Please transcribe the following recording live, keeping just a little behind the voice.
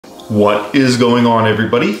What is going on,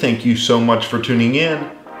 everybody? Thank you so much for tuning in.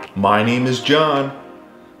 My name is John.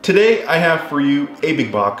 Today I have for you a big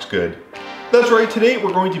box good. That's right, today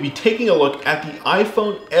we're going to be taking a look at the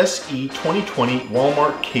iPhone SE 2020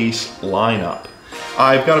 Walmart case lineup.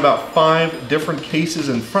 I've got about 5 different cases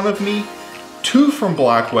in front of me, 2 from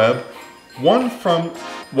Blackweb, 1 from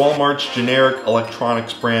Walmart's generic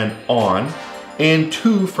electronics brand On, and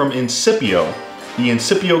 2 from Incipio. The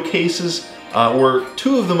Incipio cases were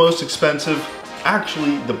 2 of the most expensive.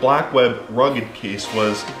 Actually, the Blackweb rugged case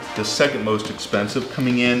was the second most expensive,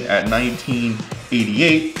 coming in at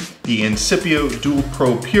 $19.88. The Incipio Dual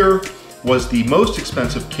Pro Pure was the most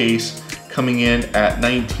expensive case, coming in at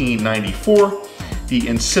 $19.94. The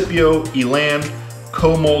Incipio Elan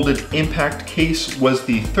co-molded impact case was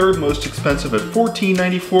the third most expensive at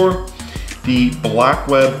 $14.94. The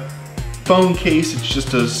Blackweb phone case, it's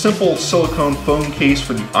just a simple silicone phone case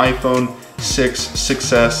for the iPhone 6,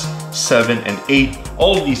 6S, 7, and 8.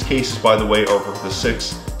 All of these cases, by the way, are for the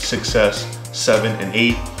 6, 6S, 7, and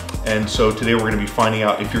 8. And so today we're going to be finding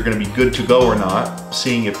out if you're going to be good to go or not,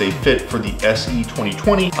 seeing if they fit for the SE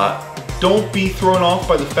 2020. Don't be thrown off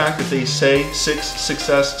by the fact that they say 6,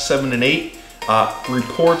 6S, 7, and 8.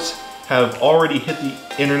 Reports have already hit the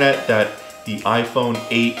internet that the iPhone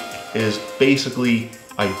 8 is basically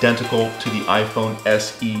identical to the iPhone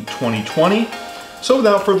SE 2020. So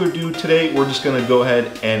without further ado, today we're just going to go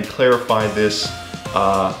ahead and clarify this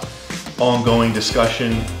ongoing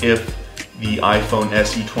discussion if the iPhone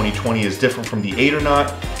SE 2020 is different from the 8 or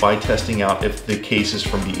not by testing out if the cases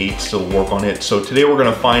from the 8 still work on it. So today we're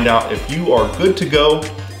going to find out if you are good to go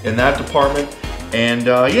in that department. And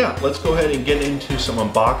yeah, let's go ahead and get into some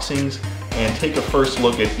unboxings and take a first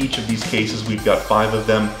look at each of these cases. We've got 5 of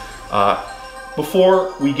them.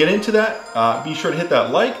 Before we get into that, be sure to hit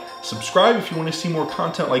that like, subscribe if you want to see more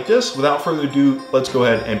content like this. Without further ado, let's go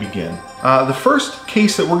ahead and begin. The first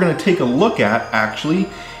case that we're going to take a look at actually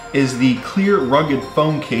is the clear rugged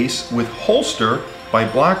phone case with holster by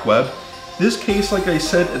Blackweb. This case, like I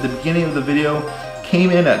said at the beginning of the video,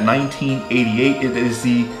 came in at $19.88. It is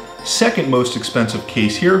the second most expensive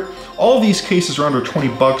case here. All of these cases are under 20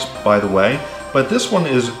 bucks, by the way, but this one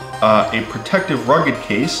is a protective rugged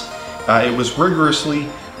case. It was rigorously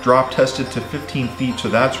drop tested to 15 feet, so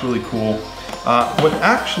that's really cool. What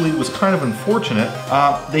actually was kind of unfortunate,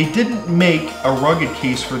 they didn't make a rugged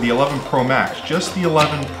case for the 11 Pro Max, just the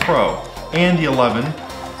 11 Pro and the 11.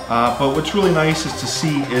 But what's really nice is to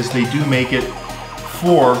see is they do make it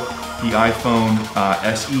for the iPhone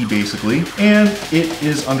SE basically, and it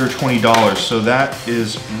is under $20, so that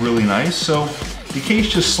is really nice. So the case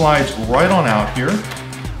just slides right on out here,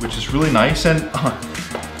 which is really nice. And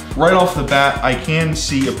right off the bat, I can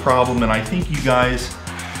see a problem, and I think you guys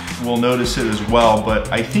will notice it as well,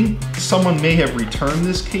 but I think someone may have returned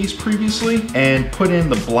this case previously and put in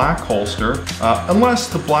the black holster, unless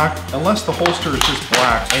the holster is just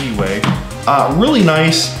black anyway. Really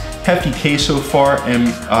nice, hefty case so far,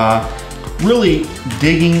 and really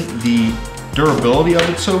digging the durability of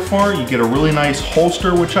it so far. You get a really nice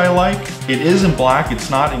holster, which I like. It is in black, it's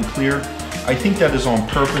not in clear. I think that is on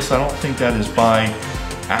purpose. I don't think that is by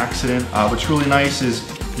accident. What's really nice is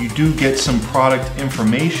you do get some product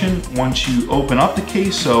information once you open up the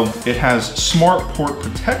case. So it has smart port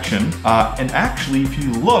protection, and actually if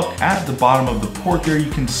you look at the bottom of the port there, you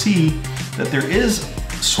can see that there is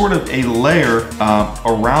sort of a layer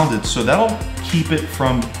around it, so that'll keep it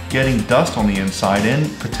from getting dust on the inside and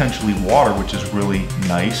potentially water, which is really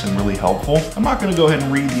nice and really helpful. I'm not going to go ahead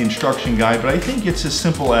and read the instruction guide, but I think it's as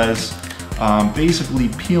simple as basically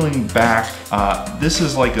peeling back. This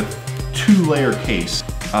is like a 2-layer case.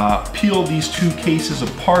 Peel these 2 cases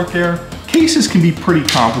apart there. Cases can be pretty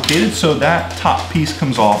complicated, so that top piece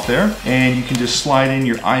comes off there, and you can just slide in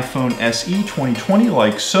your iPhone SE 2020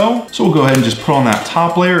 like so. So we'll go ahead and just put on that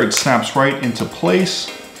top layer. It snaps right into place.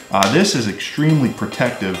 This is extremely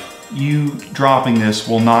protective. You dropping this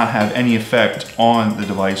will not have any effect on the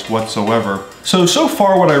device whatsoever. So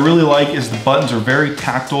far what I really like is the buttons are very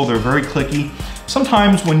tactile, they're very clicky.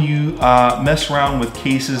 Sometimes when you mess around with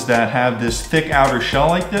cases that have this thick outer shell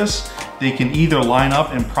like this, they can either line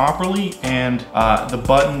up improperly and the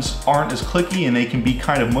buttons aren't as clicky and they can be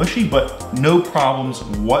kind of mushy, but no problems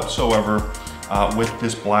whatsoever with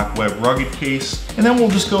this Blackweb rugged case. And then we'll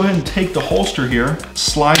just go ahead and take the holster here,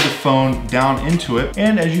 slide the phone down into it,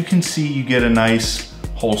 and as you can see, you get a nice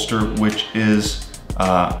holster, which is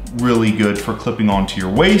really good for clipping onto your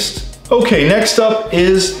waist. Okay, next up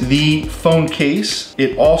is the phone case.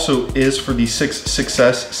 It also is for the 6,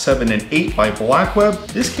 6S, 7, and 8 by Blackweb.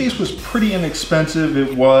 This case was pretty inexpensive.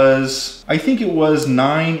 It was, I think it was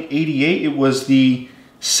 $9.88. It was the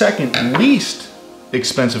second least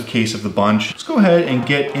expensive case of the bunch. Let's go ahead and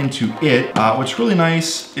get into it. What's really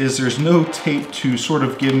nice is there's no tape to sort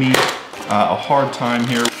of give me a hard time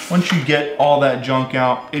here. Once you get all that junk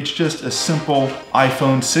out, it's just a simple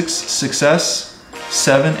iPhone 6, 6S,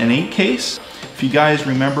 7, and 8 case. If you guys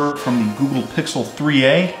remember from the Google Pixel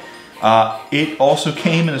 3a, it also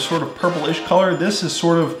came in a sort of purplish color. This is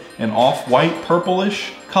sort of an off-white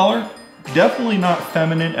purplish color. Definitely not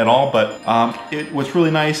feminine at all, but what's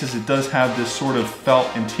really nice is it does have this sort of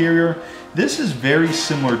felt interior. This is very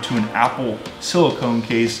similar to an Apple silicone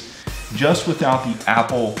case, just without the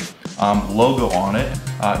Apple logo on it,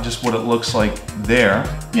 just what it looks like there.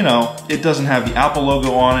 You know, it doesn't have the Apple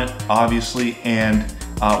logo on it, obviously, and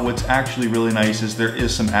what's actually really nice is there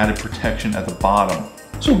is some added protection at the bottom.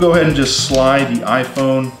 So we'll go ahead and just slide the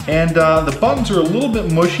iPhone, and the buttons are a little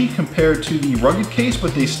bit mushy compared to the rugged case,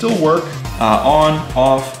 but they still work. On,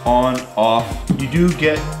 off. You do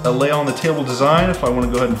get a lay on the table design. If I want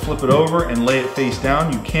to go ahead and flip it over and lay it face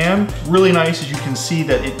down, you can. Really nice, as you can see,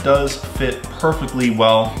 that it does fit perfectly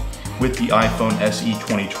well with the iPhone SE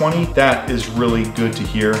 2020. That is really good to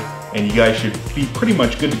hear. And you guys should be pretty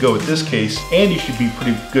much good to go with this case, and you should be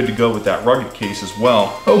pretty good to go with that rugged case as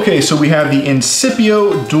well. Okay, so we have the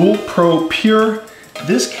Incipio Dual Pro Pure.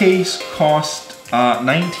 This case cost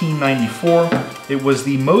 $19.94. It was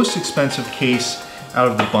the most expensive case out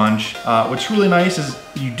of the bunch. What's really nice is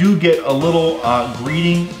you do get a little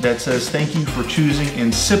greeting that says thank you for choosing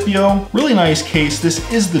Incipio. Really nice case. This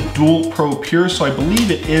is the Dual Pro Pure, so I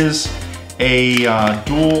believe it is a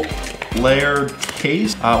dual layered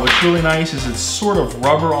case. What's really nice is it's sort of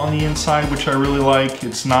rubber on the inside, which I really like.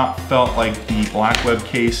 It's not felt like the black web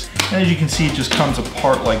case. And as you can see, it just comes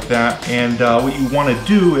apart like that. And what you want to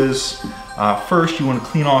do is first you want to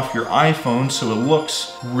clean off your iPhone so it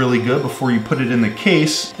looks really good before you put it in the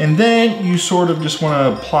case. And then you sort of just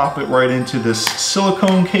want to plop it right into this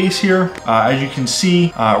silicone case here. As you can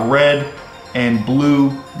see, red and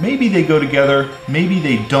blue, maybe they go together, maybe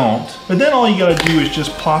they don't. But then all you gotta do is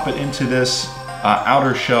just plop it into this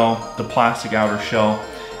outer shell, the plastic outer shell.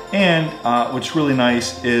 And what's really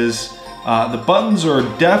nice is the buttons are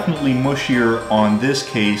definitely mushier on this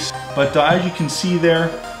case, but as you can see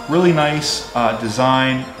there, really nice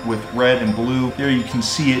design with red and blue. There you can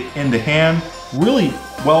see it in the hand, really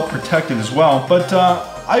well protected as well. But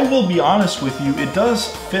I will be honest with you, it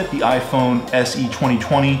does fit the iPhone SE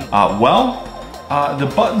 2020 well.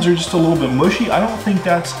 The buttons are just a little bit mushy. I don't think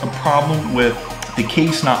that's a problem with the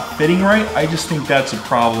case not fitting right. I just think that's a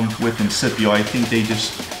problem with Incipio. I think they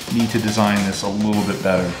just need to design this a little bit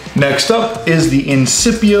better. Next up is the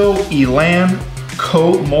Incipio Elan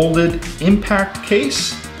co-molded impact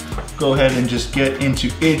case. Go ahead and just get into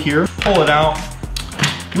it here. Pull it out.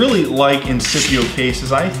 Really like Incipio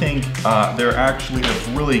cases. I think they're actually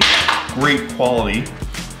of really great quality.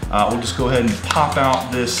 We'll just go ahead and pop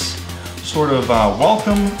out this sort of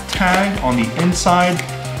welcome tag on the inside.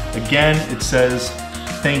 Again, it says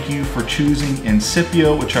thank you for choosing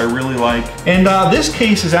Incipio, which I really like. And this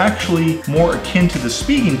case is actually more akin to the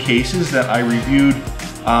Spigen cases that I reviewed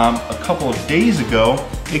a couple of days ago,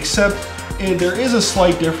 except there is a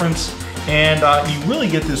slight difference. And you really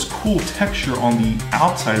get this cool texture on the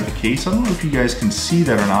outside of the case. I don't know if you guys can see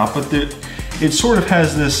that or not, but it sort of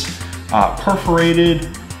has this perforated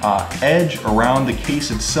edge around the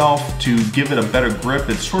case itself to give it a better grip.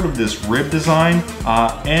 It's sort of this rib design.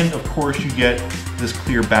 And of course you get this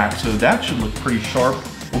clear back, so that should look pretty sharp.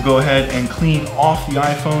 We'll go ahead and clean off the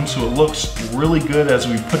iPhone so it looks really good as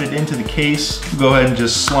we put it into the case. We'll go ahead and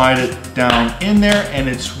just slide it down in there, and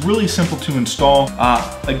it's really simple to install.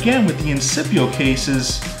 Again, with the Incipio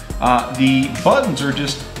cases, the buttons are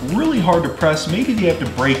just really hard to press. Maybe they have to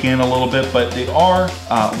break in a little bit, but they are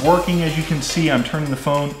working. As you can see, I'm turning the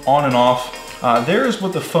phone on and off. There's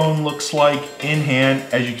what the phone looks like in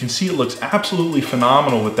hand. As you can see, it looks absolutely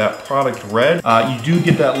phenomenal with that product red. You do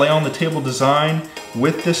get that lay on the table design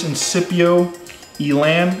with this Incipio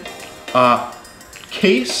Elan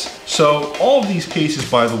case. So all of these cases,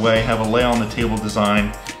 by the way, have a lay on the table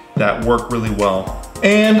design that work really well.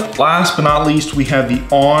 And last but not least, we have the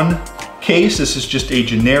On case. This is just a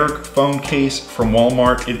generic phone case from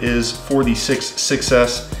Walmart. It is for the 6,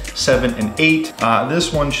 6S, 7, and 8.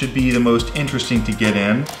 This one should be the most interesting to get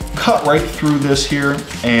in. Cut right through this here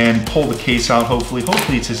and pull the case out, hopefully.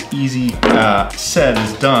 Hopefully it's as easy said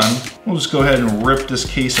as done. We'll just go ahead and rip this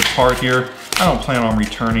case apart here. I don't plan on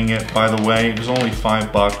returning it, by the way. It was only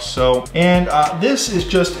 $5. So, and this is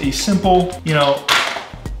just a simple, you know,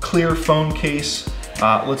 clear phone case.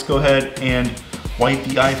 Let's go ahead and wipe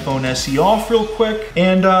the iPhone SE off real quick.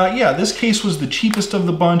 And yeah, this case was the cheapest of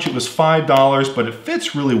the bunch. It was $5, but it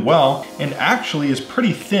fits really well and actually is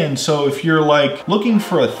pretty thin. So if you're like looking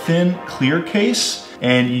for a thin, clear case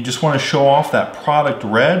and you just want to show off that product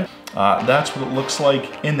red, that's what it looks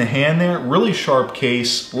like in the hand there. Really sharp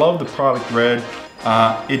case. Love the product red.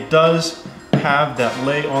 It does have that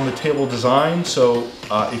lay on the table design, so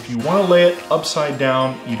if you want to lay it upside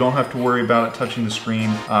down, you don't have to worry about it touching the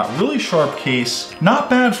screen. Really sharp case, not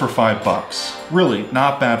bad for $5. Really,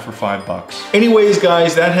 not bad for $5. Anyways,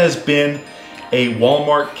 guys, that has been a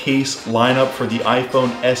Walmart case lineup for the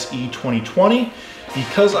iPhone SE 2020.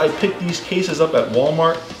 Because I picked these cases up at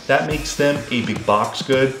Walmart, that makes them a big box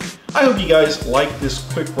good. I hope you guys like this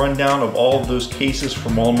quick rundown of all of those cases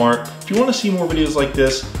from Walmart. If you want to see more videos like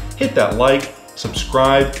this, hit that like,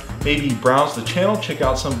 subscribe, maybe browse the channel, check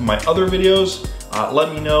out some of my other videos.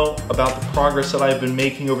 Let me know about the progress that I've been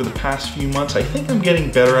making over the past few months. I think I'm getting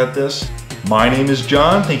better at this. My name is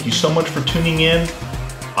John. Thank you so much for tuning in.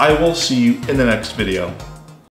 I will see you in the next video.